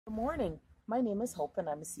Good morning. My name is Hope and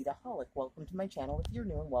I'm a Seedaholic. Welcome to my channel if you're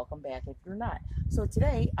new and welcome back if you're not. So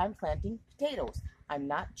today I'm planting potatoes. I'm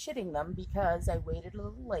not chitting them because I waited a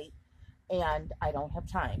little late and I don't have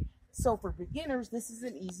time. So for beginners, this is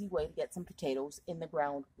an easy way to get some potatoes in the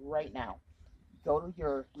ground right now. Go to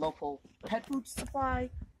your local pet food supply,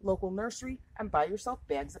 local nursery, and buy yourself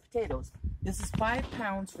bags of potatoes. This is 5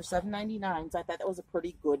 pounds for $7.99, so I thought that was a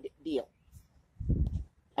pretty good deal.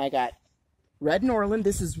 I got Red Norland.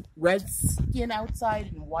 This is red skin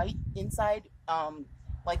outside and white inside,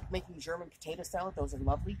 like making German potato salad. Those are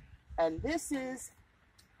lovely. And this is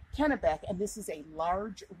Kennebec, and this is a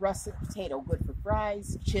large russet potato, good for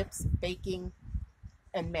fries, chips, baking,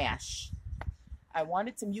 and mash. I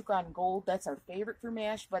wanted some Yukon Gold. That's our favorite for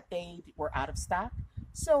mash, but they were out of stock.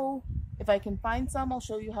 So if I can find some, I'll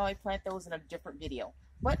show you how I plant those in a different video.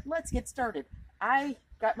 But let's get started. I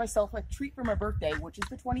got myself a treat for my birthday, which is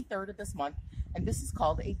the 23rd of this month, and this is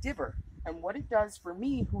called a Dibber. And what it does for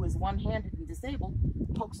me, who is one-handed and disabled,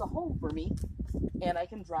 pokes a hole for me, and I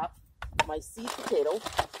can drop my seed potato.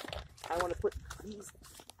 I want to put these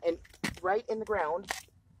right in the ground,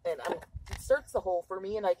 and it inserts the hole for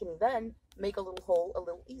me, and I can then make a little hole a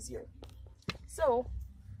little easier. So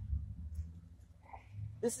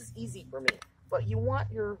this is easy for me, but you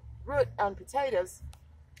want your root on potatoes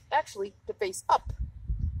actually to face up,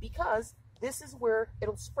 because this is where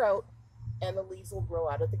it'll sprout and the leaves will grow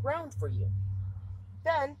out of the ground for you.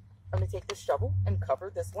 Then I'm going to take this shovel and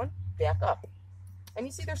cover this one back up. And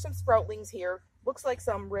you see there's some sproutlings here. Looks like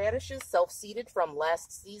some radishes self-seeded from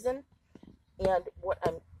last season. And what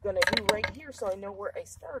I'm going to do right here, so I know where I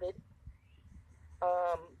started,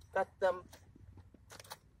 got them.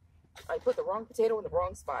 I put the wrong potato in the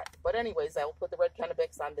wrong spot. But anyways, I'll put the red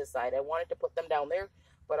Kennebecs on this side. I wanted to put them down there,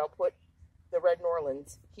 but I'll put the red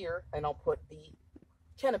Norlands here, and I'll put the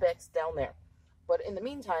Kennebecs down there. But in the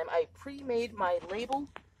meantime, I pre-made my label,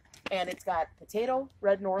 and it's got potato,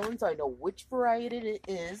 red Norland, so I know which variety it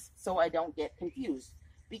is, so I don't get confused.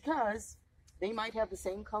 Because they might have the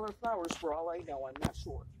same color flowers for all I know, I'm not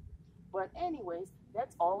sure. But anyways,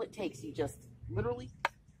 that's all it takes. You just literally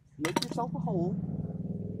make yourself a hole.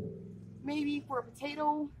 Maybe for a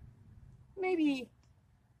potato, maybe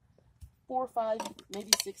 4 or 5,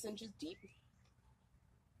 maybe 6 inches deep.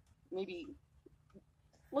 Maybe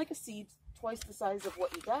like a seed, twice the size of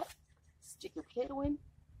what you got. Stick your potato in,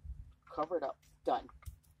 cover it up, done.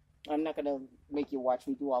 I'm not gonna make you watch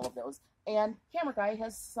me do all of those. And Camera Guy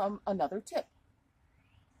has another tip.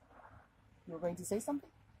 You were going to say something?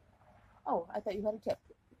 Oh, I thought you had a tip.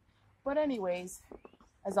 But anyways,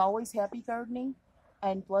 as always, happy gardening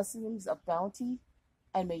and blessings of bounty,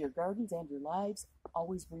 and may your gardens and your lives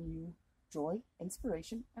always bring you joy,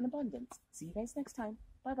 inspiration, and abundance. See you guys next time.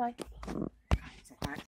 Bye-bye.